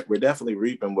definitely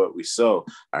reaping what we sow.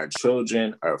 Our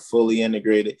children are fully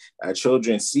integrated. Our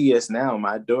children see us now.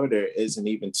 My daughter isn't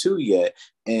even 2 yet,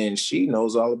 and she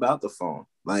knows all about the phone.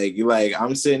 Like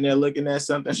I'm sitting there looking at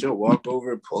something, she'll walk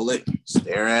over, pull it,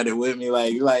 stare at it with me,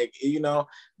 like you know.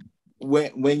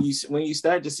 When you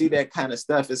start to see that kind of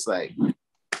stuff, it's like,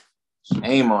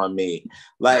 shame on me.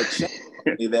 Like, shame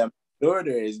on me that my daughter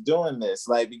is doing this.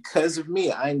 Like, because of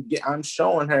me, I'm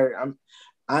showing her,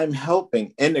 I'm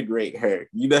helping integrate her.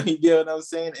 You know, you get what I'm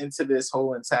saying, into this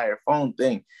whole entire phone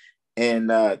thing, and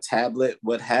tablet,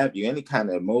 what have you, any kind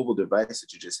of mobile device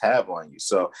that you just have on you.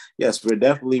 So yes, we're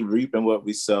definitely reaping what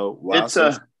we sow. While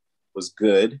social was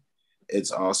good,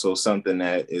 it's also something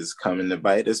that is coming to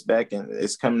bite us back, and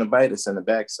it's coming to bite us in the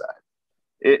backside.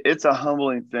 It's a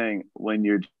humbling thing when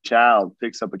your child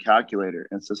picks up a calculator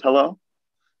and says, hello.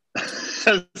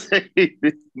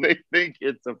 they think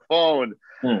it's a phone.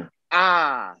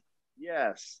 Ah,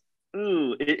 yes.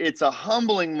 Ooh, it's a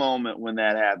humbling moment when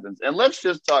that happens. And let's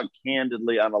just talk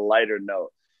candidly on a lighter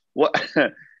note. What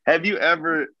have you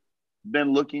ever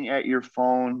been looking at your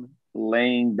phone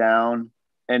laying down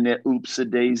and it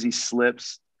oops-a-daisy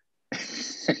slips?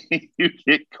 You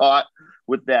get caught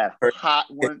with that hot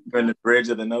one in the bridge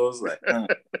of the nose, like.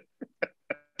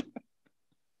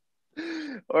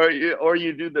 or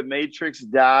you do the Matrix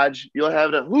dodge. You'll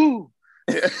have the whoo.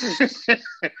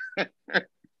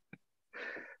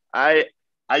 I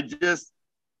just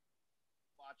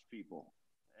watch people,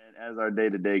 and as our day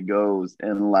to day goes,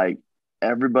 and like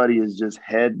everybody is just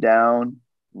head down,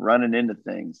 running into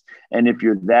things. And if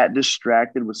you're that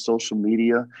distracted with social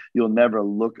media, you'll never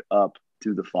look up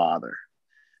to the Father.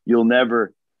 You'll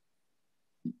never.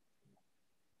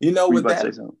 You know, with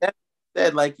that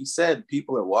said, like you said,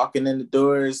 people are walking in the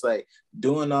doors, like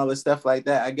doing all this stuff like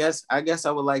that. I guess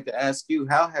I would like to ask you,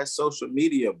 how has social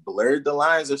media blurred the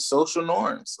lines of social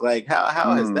norms? Like,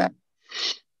 how has that?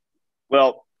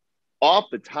 Well, off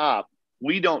the top,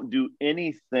 we don't do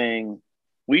anything.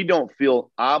 We don't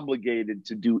feel obligated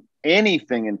to do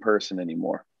anything in person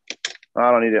anymore.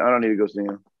 I don't need to go see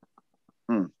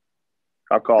him.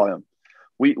 I'll call him.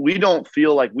 We don't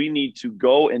feel like we need to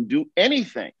go and do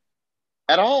anything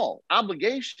at all.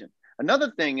 Obligation.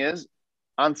 Another thing is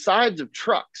on sides of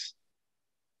trucks.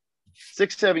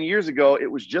 6-7 years ago, it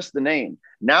was just the name.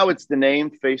 Now it's the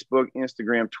name, Facebook,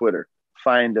 Instagram, Twitter.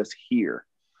 Find us here.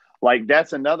 Like,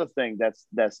 that's another thing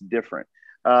that's different.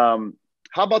 How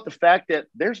about the fact that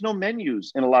there's no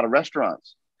menus in a lot of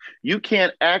restaurants? You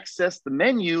can't access the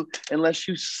menu unless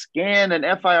you scan an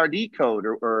FIRD code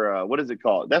or what is it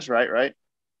called? That's right?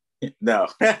 No.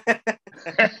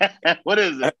 What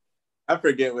is it? I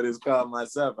forget what it's called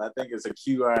myself. I think it's a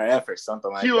QRF or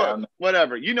something like that.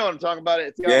 Whatever. You know what I'm talking about.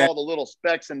 It's got all the little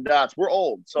specks and dots. We're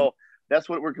old, so that's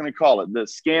what we're going to call it, the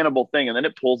scannable thing. And then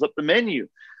it pulls up the menu.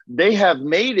 They have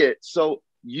made it so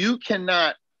you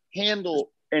cannot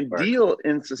handle and deal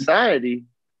in society.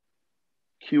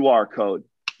 QR code.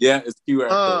 Yeah, it's QR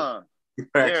code.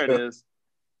 There it is.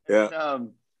 Yeah. And,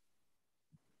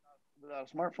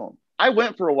 without a smartphone. I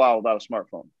went for a while without a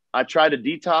smartphone. I tried to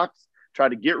detox, tried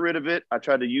to get rid of it. I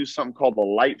tried to use something called the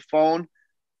light phone.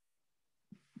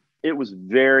 It was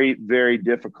very, very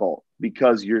difficult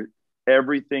because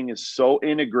everything is so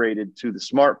integrated to the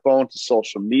smartphone, to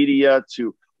social media,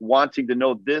 to wanting to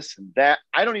know this and that.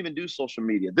 I don't even do social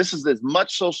media. This is as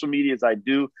much social media as I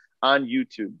do on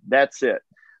YouTube. That's it.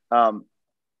 I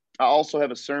also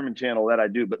have a sermon channel that I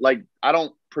do, but like, I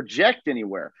don't project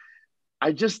anywhere.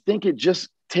 I just think it just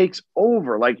takes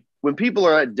over. Like, when people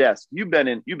are at desks, you've been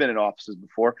in offices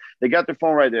before. They got their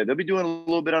phone right there. They'll be doing a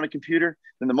little bit on a computer.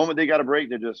 Then the moment they got a break,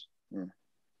 they're just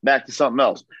back to something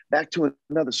else, back to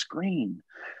another screen.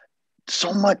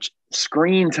 So much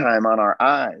screen time on our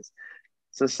eyes.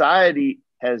 Society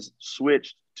has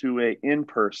switched to a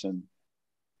in-person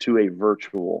to a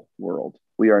virtual world.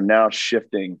 We are now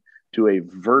shifting to a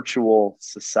virtual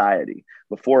society.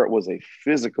 Before, it was a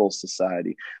physical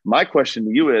society. My question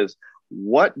to you is,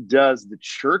 what does the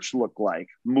church look like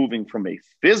moving from a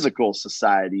physical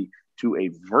society to a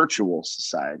virtual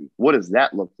society? What does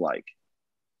that look like?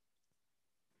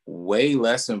 Way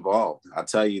less involved. I'll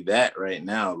tell you that right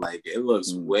now. Like, it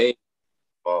looks way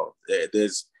involved.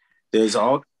 There's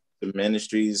all kinds of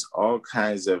ministries, all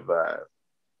kinds of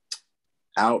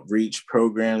outreach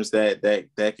programs that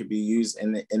could be used,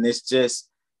 and it's just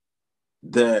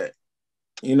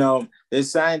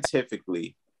it's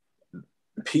scientifically,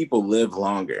 people live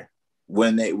longer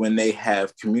when they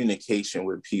have communication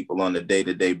with people on a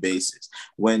day-to-day basis,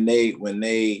 when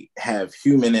they have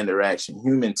human interaction,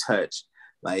 human touch.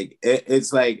 Like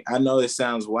it's like, I know it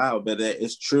sounds wild, but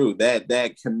it's true,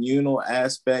 that communal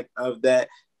aspect of that,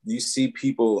 you see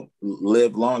people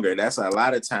live longer. That's a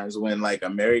lot of times when, like, a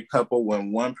married couple,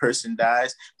 when one person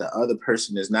dies, the other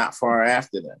person is not far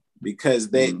after them, because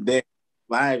their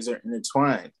lives are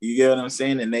intertwined. You get what I'm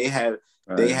saying? And they have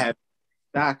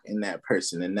stock in that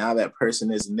person, and now that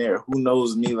person isn't there. Who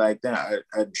knows me like that?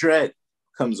 A dread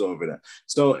comes over them.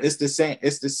 So it's the same.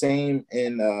 It's the same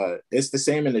in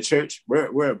the church.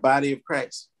 We're a body of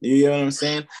Christ. You know what I'm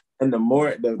saying? And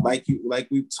like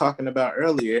we were talking about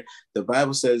earlier, the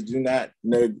Bible says, do not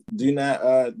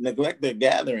neglect the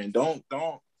gathering. Don't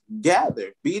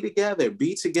gather. Be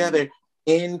together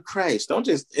in Christ.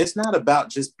 It's not about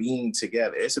just being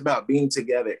together. It's about being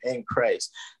together in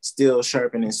Christ, still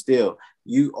sharpening steel.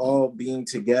 You all being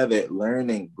together,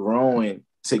 learning, growing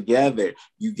together.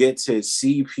 You get to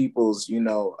see people's,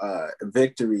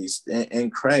 victories in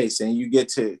Christ, and you get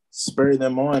to spur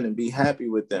them on and be happy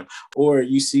with them. Or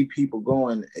you see people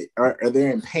going, are they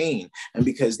in pain? And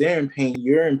because they're in pain,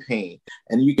 you're in pain.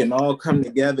 And you can all come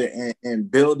together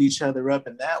and build each other up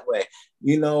in that way.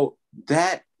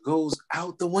 That goes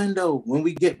out the window when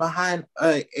we get behind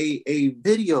a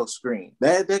video screen.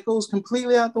 That goes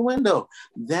completely out the window.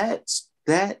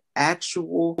 That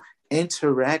actual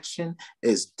interaction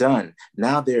is done.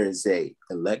 Now there is a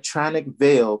electronic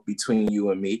veil between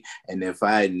you and me. And if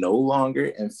I no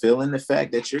longer am feeling the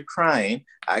fact that you're crying,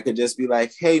 I could just be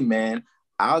like, hey man,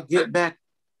 I'll get back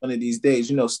one of these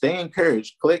days. Stay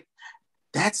encouraged. Click.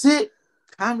 That's it.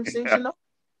 Conversation.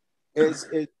 It's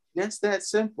just that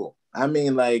simple. I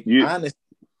mean, like, honestly,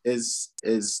 it's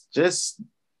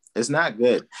not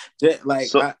good.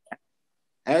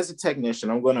 As a technician,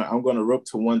 I'm gonna rope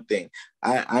to one thing.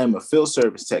 I am a field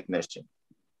service technician.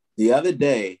 The other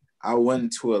day, I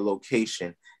went to a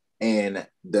location, and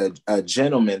a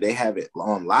gentleman, they have it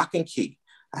on lock and key.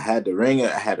 I had to ring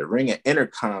an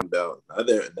intercom bell,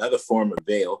 another form of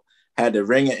veil. Had to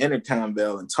ring an intercom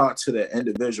bell and talk to the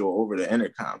individual over the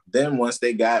intercom. Then once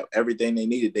they got everything they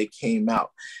needed, they came out,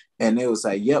 and it was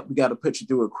like, yep, we got to put you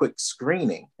through a quick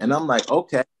screening. And I'm like,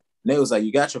 okay. And they was like,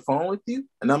 you got your phone with you?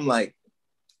 And I'm like,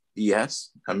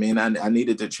 yes. I mean, I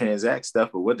needed to transact stuff,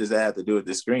 but what does that have to do with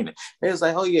the screening? They was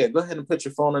like, oh yeah, go ahead and put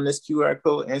your phone on this QR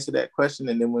code, answer that question,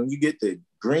 and then when you get the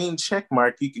green check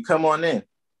mark, you can come on in.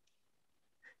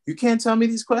 You can't tell me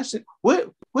these questions. What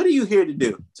are you here to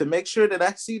do? To make sure that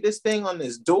I see this thing on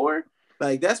this door?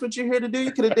 Like, that's what you're here to do?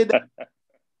 You could have did that.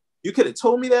 You could have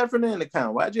told me that from the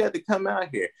intercom. Why'd you have to come out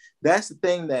here? That's the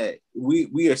thing that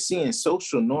we are seeing,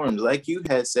 social norms, like you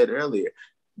had said earlier.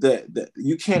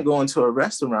 You can't go into a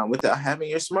restaurant without having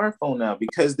your smartphone now,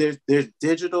 because there's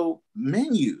digital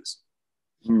menus.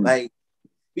 Like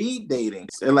speed dating.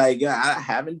 So like, I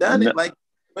haven't done it. Like,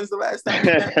 when's the last time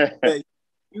you done it?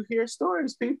 You hear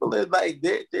stories, people are like,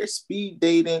 they're speed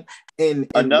dating in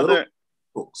another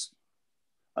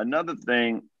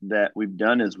thing that we've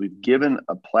done is we've given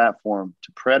a platform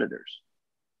to predators.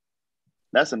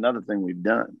 That's another thing we've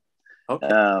done.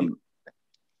 Okay.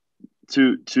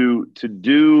 To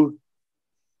do,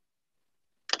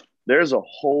 there's a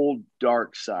whole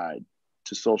dark side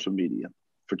to social media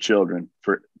for children,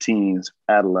 for teens,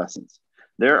 adolescents.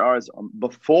 There are,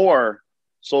 before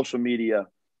social media,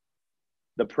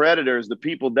 the predators, the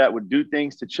people that would do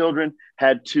things to children,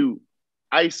 had to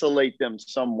isolate them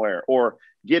somewhere or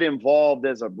get involved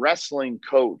as a wrestling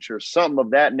coach or something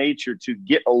of that nature to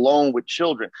get alone with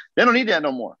children. They don't need that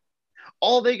no more.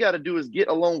 All they got to do is get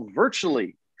alone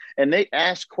virtually, and they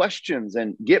ask questions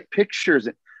and get pictures.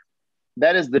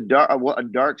 That is a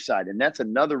dark side. And that's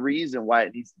another reason why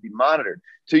it needs to be monitored.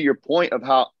 To your point of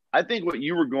how, I think what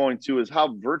you were going to is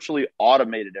how virtually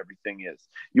automated everything is.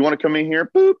 You want to come in here,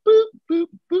 boop, boop, boop,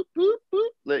 boop, boop, boop.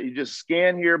 Let you just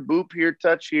scan here, boop here,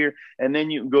 touch here, and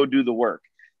then you can go do the work.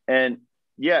 And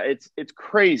yeah, it's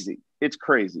crazy. It's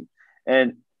crazy.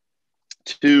 And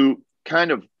to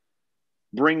kind of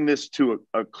bring this to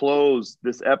a close,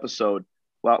 this episode,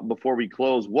 well, before we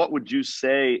close, what would you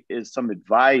say is some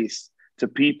advice to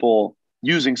people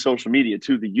using social media,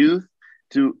 to the youth,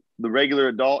 to the regular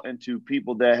adult, and to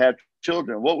people that have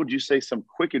children? What would you say some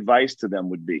quick advice to them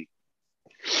would be?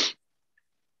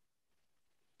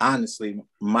 Honestly,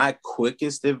 my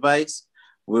quickest advice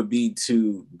would be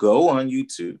to go on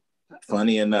YouTube.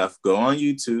 Funny enough, go on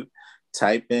YouTube,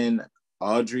 type in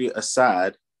Audrey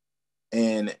Assad,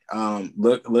 and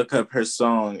look up her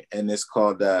song, and it's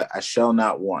called "I Shall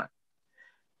Not Want."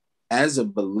 As a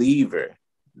believer,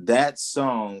 that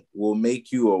song will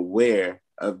make you aware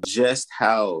of just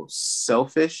how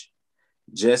selfish,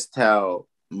 just how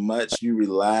much you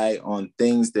rely on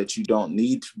things that you don't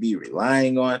need to be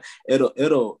relying on.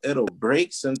 It'll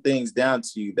break some things down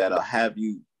to you that'll have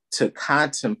you to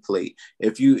contemplate.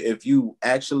 If you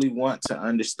actually want to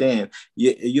understand,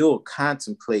 you'll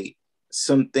contemplate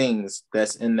some things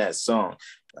that's in that song.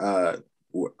 uh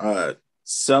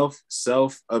self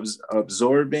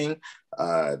absorbing,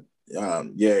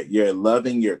 your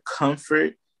loving, your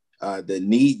comfort,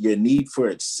 your need for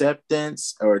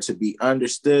acceptance or to be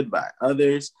understood by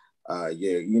others,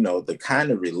 the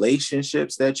kind of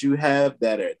relationships that you have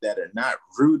that are not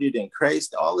rooted in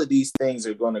Christ. All of these things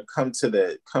are going to come to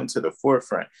the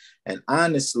forefront. And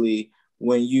honestly,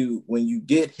 when you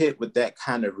get hit with that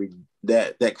kind of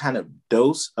that kind of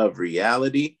dose of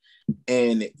reality,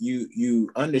 and you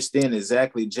understand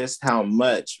exactly just how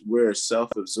much we're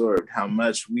self-absorbed, how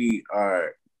much we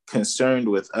are concerned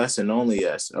with us and only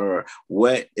us, or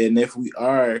what, and if we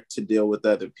are to deal with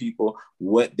other people,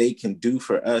 what they can do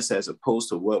for us as opposed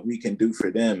to what we can do for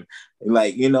them.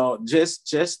 Like, just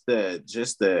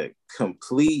the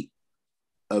complete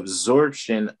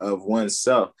absorption of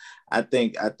oneself. I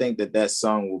think that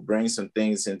song will bring some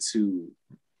things into,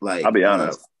 like, I'll be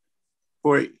honest.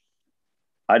 For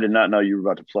I did not know you were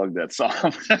about to plug that song.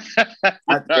 I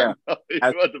did not know you were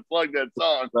about to plug that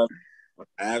song.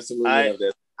 I absolutely love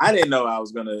that. I didn't know I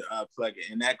was going to plug it.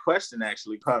 And that question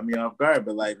actually caught me off guard.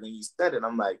 But like when you said it,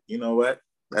 I'm like, you know what?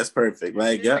 That's perfect.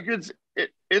 Like, yeah.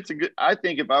 It's a good, I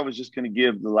think if I was just going to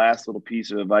give the last little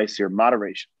piece of advice here,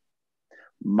 moderation.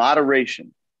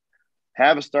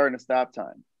 Have a start and a stop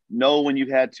time. Know when you've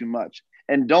had too much.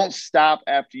 And don't stop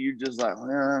after you just like,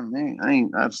 well,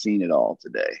 man, I've seen it all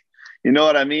today. You know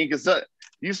what I mean? Because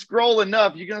you scroll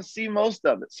enough, you're going to see most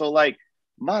of it. So like,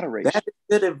 moderation. That is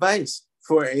good advice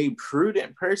for a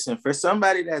prudent person, for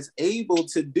somebody that's able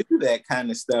to do that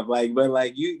kind of stuff. Like, but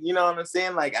like, you know what I'm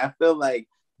saying? Like, I feel like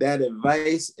that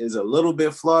advice is a little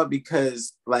bit flawed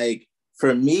because, like,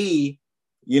 for me,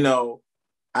 I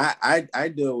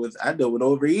deal with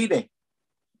overeating.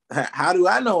 How do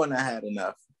I know when I had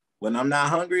enough? When I'm not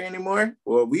hungry anymore?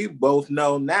 Well, we both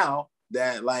know now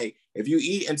that, like, if you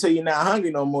eat until you're not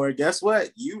hungry no more, guess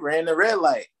what? You ran the red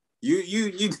light.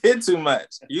 You did too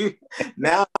much. You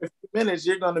now in a few minutes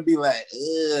you're gonna be like,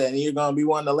 ugh, and you're gonna be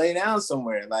wanting to lay down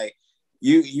somewhere. Like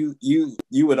you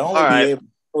would only be able to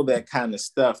pull that kind of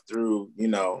stuff through,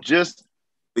 just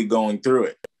be going through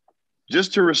it.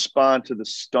 Just to respond to the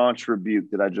staunch rebuke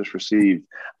that I just received,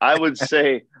 I would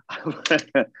say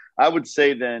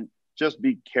then just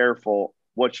be careful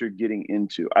what you're getting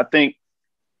into. I think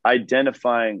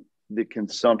identifying the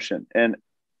consumption, and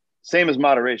same as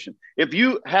moderation. If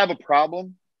you have a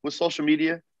problem with social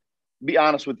media, be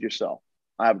honest with yourself.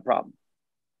 I have a problem.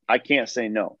 I can't say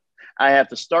no. I have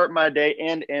to start my day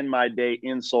and end my day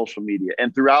in social media.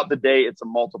 And throughout the day, it's a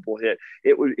multiple hit.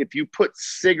 If you put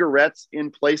cigarettes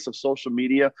in place of social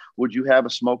media, would you have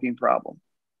a smoking problem?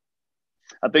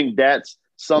 I think that's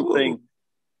something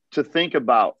to think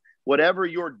about. Whatever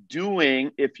you're doing,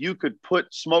 if you could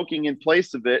put smoking in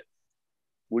place of it,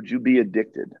 would you be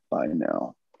addicted by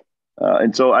now?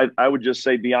 And so I would just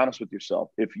say, be honest with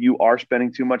yourself. If you are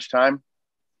spending too much time,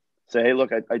 say, hey,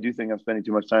 look, I do think I'm spending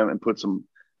too much time, and put some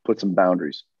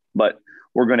boundaries. But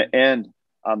we're going to end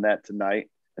on that tonight.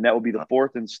 And that will be the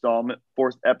fourth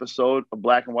episode of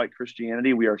Black and White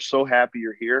Christianity. We are so happy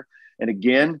you're here. And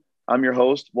again, I'm your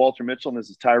host, Walter Mitchell, and this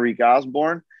is Tyreek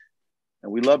Osborne.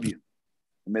 And we love you.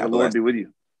 And may the Lord be with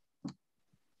you.